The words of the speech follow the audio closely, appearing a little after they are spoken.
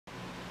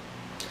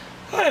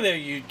Hi there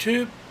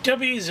YouTube,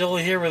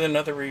 Wzilla here with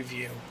another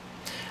review.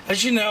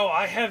 As you know,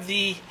 I have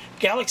the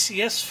Galaxy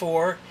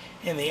S4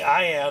 in the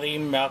iOttie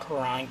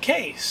Macaron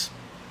case.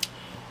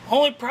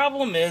 Only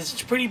problem is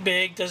it's pretty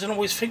big, doesn't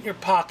always fit in your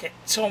pocket,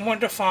 so I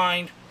wanted to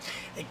find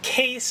a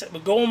case that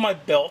would go on my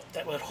belt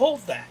that would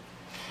hold that.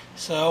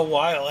 So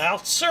while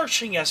out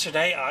searching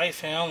yesterday, I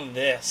found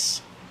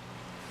this.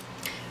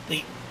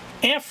 The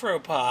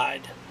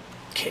Amphipod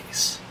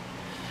case.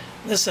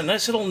 This is a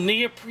nice little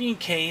neoprene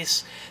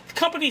case. The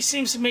company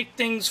seems to make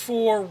things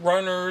for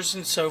runners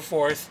and so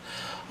forth.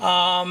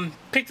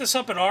 Picked this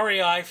up at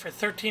REI for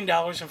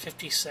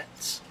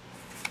 $13.50.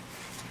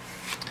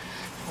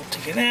 I'll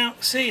take it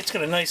out. See, it's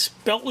got a nice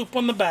belt loop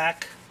on the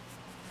back.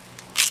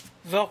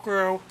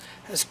 Velcro.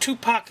 Has two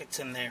pockets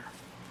in there.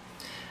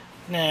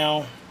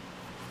 Now,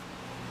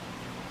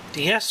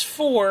 the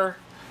S4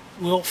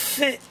 will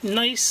fit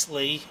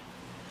nicely,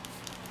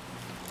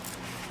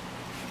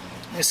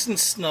 nice and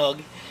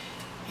snug,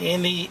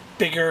 in the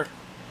bigger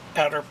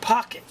outer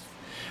pocket,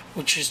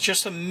 which is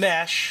just a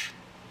mesh.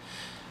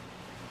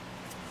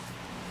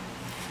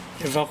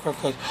 Your Velcro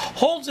close.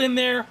 Holds in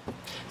there.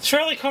 It's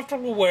fairly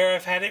comfortable to wear.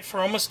 I've had it for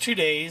almost 2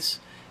 days.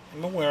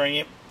 I've been wearing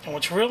it. And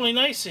what's really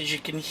nice is you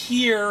can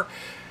hear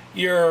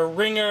your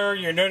ringer,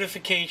 your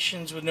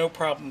notifications with no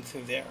problem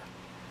through there.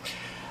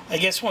 I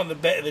guess one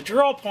of the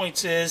draw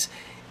points is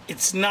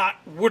it's not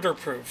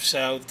waterproof,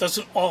 so it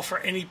doesn't offer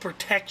any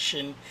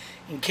protection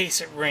in case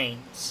it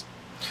rains.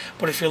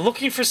 But if you're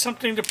looking for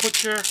something to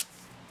put your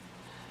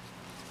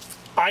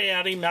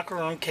iOttie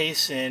Macaron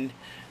case in,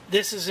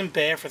 this isn't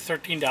bad for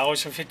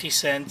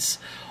 $13.50.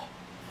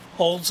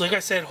 Holds, like I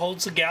said,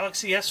 holds the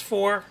Galaxy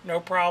S4,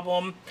 no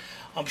problem.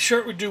 I'm sure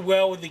it would do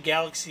well with the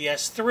Galaxy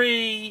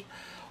S3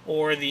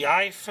 or the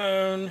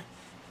iPhone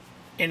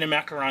in a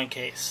Macaron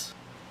case.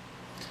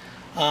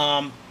 REI,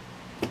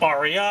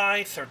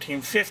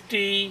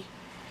 $13.50.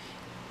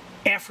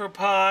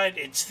 Amphipod,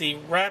 it's the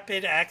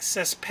rapid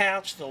access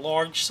pouch, the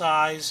large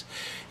size.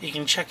 You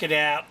can check it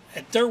out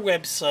at their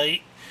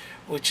website,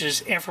 which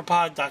is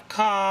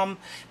amphipod.com.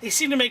 They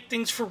seem to make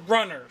things for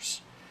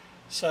runners.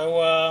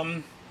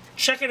 So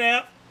check it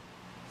out.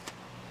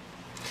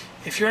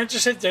 If you're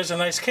interested, there's a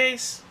nice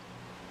case.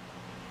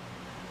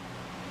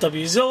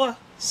 Wzilla,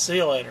 see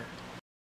you later.